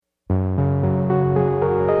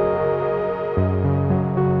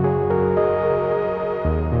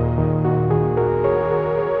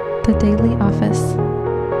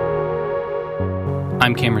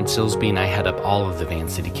I'm Cameron Silsby, and I head up all of the Van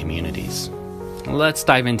City communities. Let's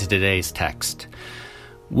dive into today's text.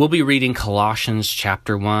 We'll be reading Colossians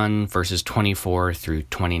chapter 1, verses 24 through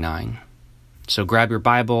 29. So grab your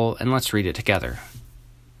Bible and let's read it together.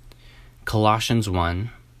 Colossians 1,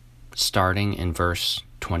 starting in verse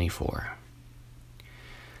 24.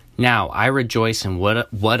 Now I rejoice in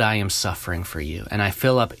what I am suffering for you, and I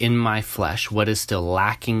fill up in my flesh what is still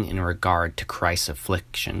lacking in regard to Christ's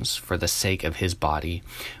afflictions for the sake of his body,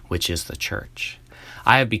 which is the church.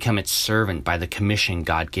 I have become its servant by the commission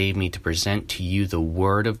God gave me to present to you the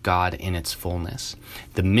word of God in its fullness,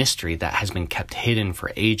 the mystery that has been kept hidden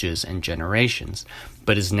for ages and generations,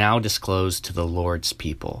 but is now disclosed to the Lord's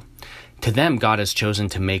people. To them God has chosen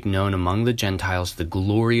to make known among the Gentiles the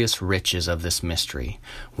glorious riches of this mystery,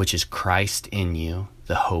 which is Christ in you,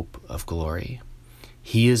 the hope of glory.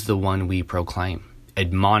 He is the one we proclaim,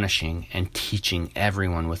 admonishing and teaching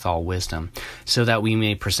everyone with all wisdom, so that we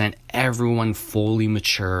may present everyone fully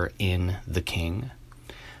mature in the King.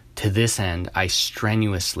 To this end I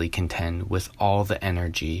strenuously contend with all the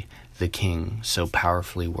energy the King so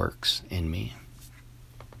powerfully works in me.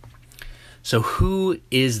 So who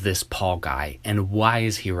is this Paul guy, and why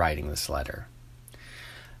is he writing this letter?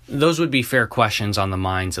 Those would be fair questions on the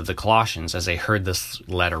minds of the Colossians as they heard this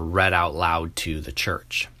letter read out loud to the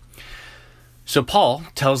church. So Paul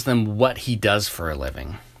tells them what he does for a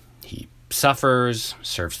living. He suffers,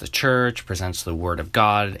 serves the church, presents the word of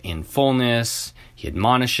God in fullness, he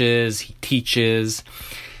admonishes, he teaches.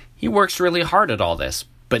 He works really hard at all this,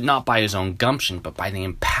 but not by his own gumption, but by the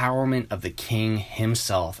empowerment of the King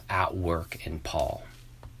himself at work in Paul.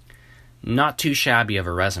 Not too shabby of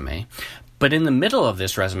a resume, but in the middle of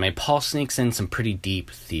this resume, Paul sneaks in some pretty deep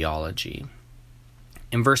theology.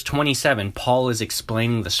 In verse 27, Paul is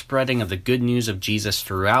explaining the spreading of the good news of Jesus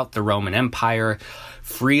throughout the Roman Empire,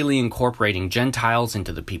 freely incorporating Gentiles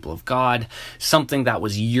into the people of God, something that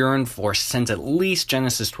was yearned for since at least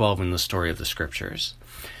Genesis 12 in the story of the Scriptures.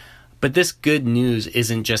 But this good news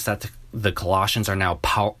isn't just that the Colossians are now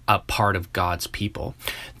a part of God's people.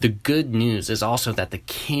 The good news is also that the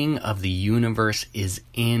King of the universe is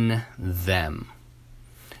in them.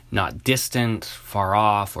 Not distant, far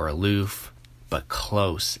off, or aloof, but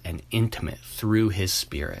close and intimate through his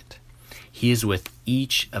Spirit. He is with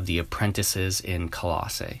each of the apprentices in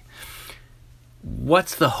Colossae.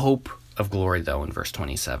 What's the hope of glory, though, in verse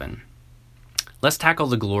 27? Let's tackle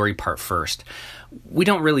the glory part first. We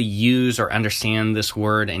don't really use or understand this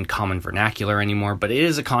word in common vernacular anymore, but it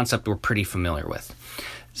is a concept we're pretty familiar with.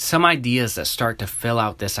 Some ideas that start to fill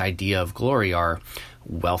out this idea of glory are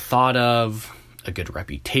well thought of, a good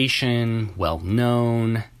reputation, well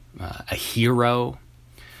known, a hero.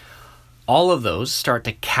 All of those start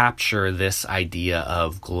to capture this idea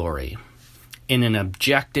of glory. In an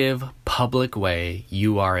objective, public way,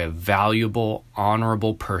 you are a valuable,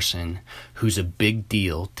 honorable person who's a big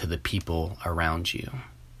deal to the people around you.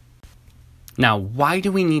 Now, why do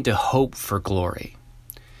we need to hope for glory?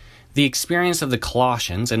 The experience of the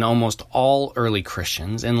Colossians and almost all early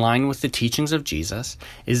Christians, in line with the teachings of Jesus,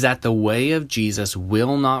 is that the way of Jesus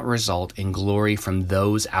will not result in glory from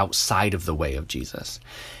those outside of the way of Jesus.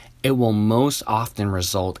 It will most often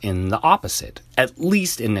result in the opposite, at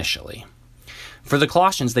least initially. For the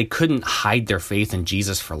Colossians, they couldn't hide their faith in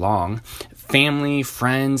Jesus for long. Family,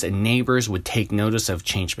 friends, and neighbors would take notice of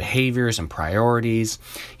changed behaviors and priorities.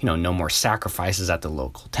 No more sacrifices at the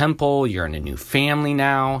local temple. You're in a new family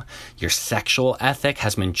now. Your sexual ethic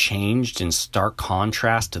has been changed in stark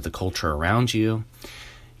contrast to the culture around you.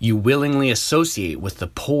 You willingly associate with the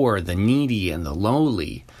poor, the needy, and the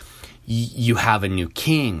lowly. You have a new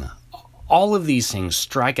king. All of these things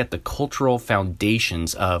strike at the cultural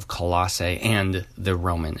foundations of Colossae and the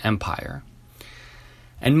Roman Empire.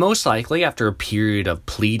 And most likely, after a period of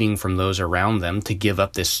pleading from those around them to give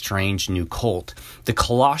up this strange new cult, the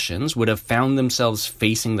Colossians would have found themselves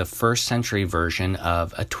facing the first century version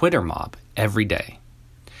of a Twitter mob every day.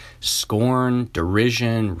 Scorn,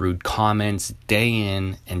 derision, rude comments, day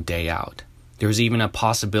in and day out. There was even a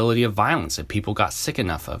possibility of violence if people got sick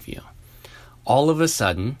enough of you. All of a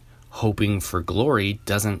sudden, hoping for glory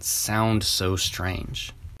doesn't sound so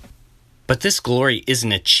strange. But this glory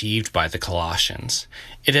isn't achieved by the Colossians.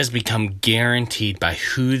 It has become guaranteed by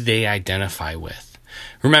who they identify with.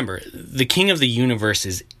 Remember, the King of the universe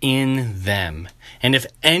is in them, and if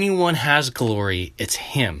anyone has glory, it's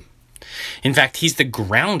him. In fact, he's the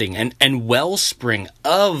grounding and wellspring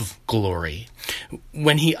of glory.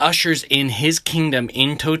 When he ushers in his kingdom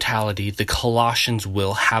in totality, the Colossians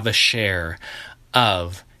will have a share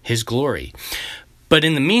of his glory. But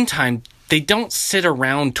in the meantime, they don't sit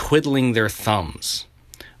around twiddling their thumbs.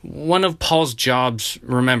 One of Paul's jobs,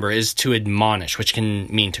 remember, is to admonish, which can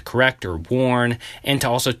mean to correct or warn, and to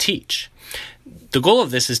also teach. The goal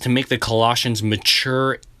of this is to make the Colossians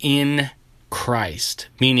mature in Christ,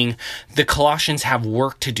 meaning the Colossians have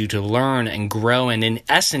work to do to learn and grow, and in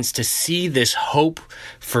essence to see this hope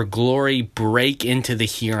for glory break into the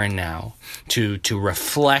here and now, to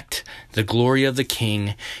reflect the glory of the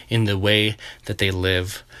King in the way that they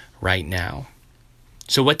live right now.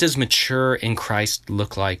 So what does mature in Christ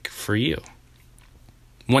look like for you?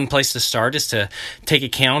 One place to start is to take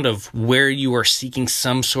account of where you are seeking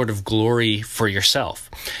some sort of glory for yourself.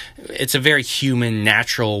 It's a very human,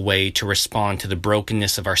 natural way to respond to the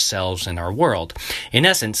brokenness of ourselves and our world. In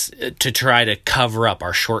essence, to try to cover up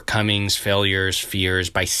our shortcomings, failures, fears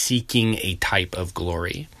by seeking a type of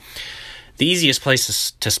glory. The easiest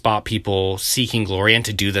place to spot people seeking glory, and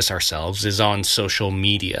to do this ourselves, is on social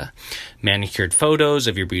media. Manicured photos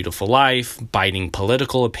of your beautiful life, biting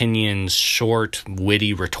political opinions, short,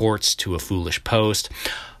 witty retorts to a foolish post.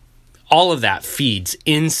 All of that feeds,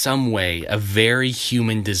 in some way, a very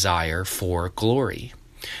human desire for glory.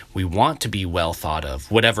 We want to be well thought of,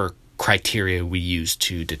 whatever criteria we use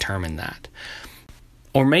to determine that.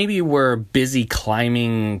 Or maybe we're busy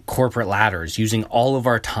climbing corporate ladders, using all of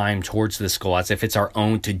our time towards this goal as if it's our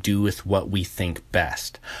own to do with what we think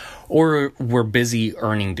best. Or we're busy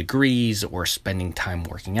earning degrees, or spending time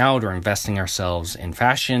working out, or investing ourselves in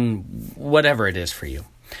fashion, whatever it is for you.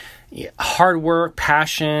 Hard work,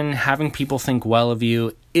 passion, having people think well of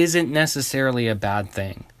you isn't necessarily a bad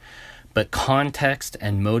thing, but context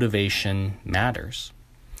and motivation matters.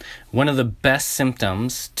 One of the best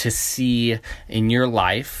symptoms to see in your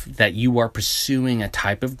life that you are pursuing a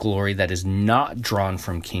type of glory that is not drawn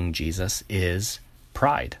from King Jesus is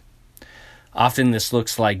pride. Often this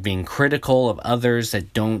looks like being critical of others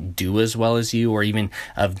that don't do as well as you, or even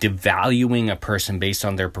of devaluing a person based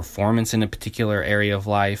on their performance in a particular area of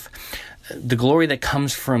life. The glory that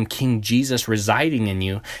comes from King Jesus residing in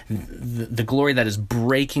you, the glory that is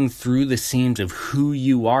breaking through the seams of who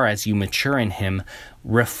you are as you mature in Him,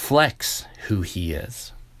 reflects who He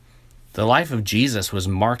is. The life of Jesus was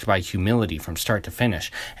marked by humility from start to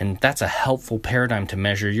finish, and that's a helpful paradigm to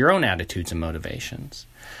measure your own attitudes and motivations.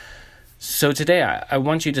 So today, I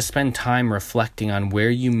want you to spend time reflecting on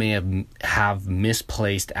where you may have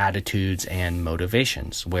misplaced attitudes and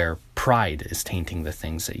motivations, where pride is tainting the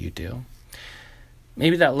things that you do.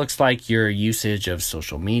 Maybe that looks like your usage of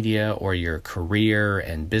social media, or your career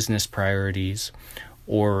and business priorities,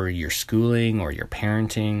 or your schooling or your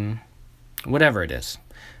parenting, whatever it is.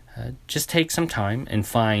 Just take some time and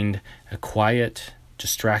find a quiet,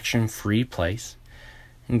 distraction-free place,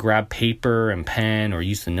 and grab paper and pen, or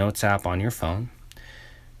use the Notes app on your phone,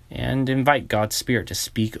 and invite God's Spirit to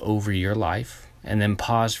speak over your life, and then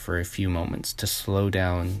pause for a few moments to slow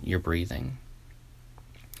down your breathing.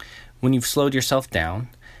 When you've slowed yourself down,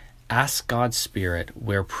 ask God's Spirit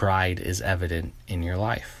where pride is evident in your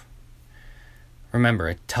life. Remember,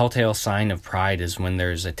 a telltale sign of pride is when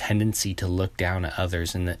there's a tendency to look down at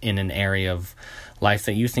others in an area of life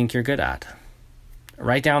that you think you're good at.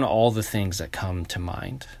 Write down all the things that come to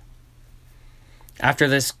mind. After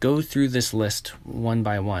this, go through this list one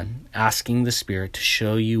by one, asking the Spirit to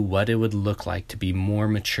show you what it would look like to be more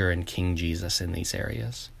mature in King Jesus in these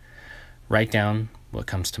areas. Write down what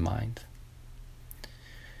comes to mind.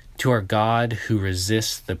 To our God, who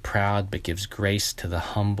resists the proud but gives grace to the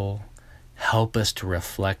humble, help us to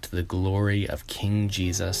reflect the glory of King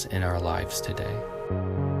Jesus in our lives today.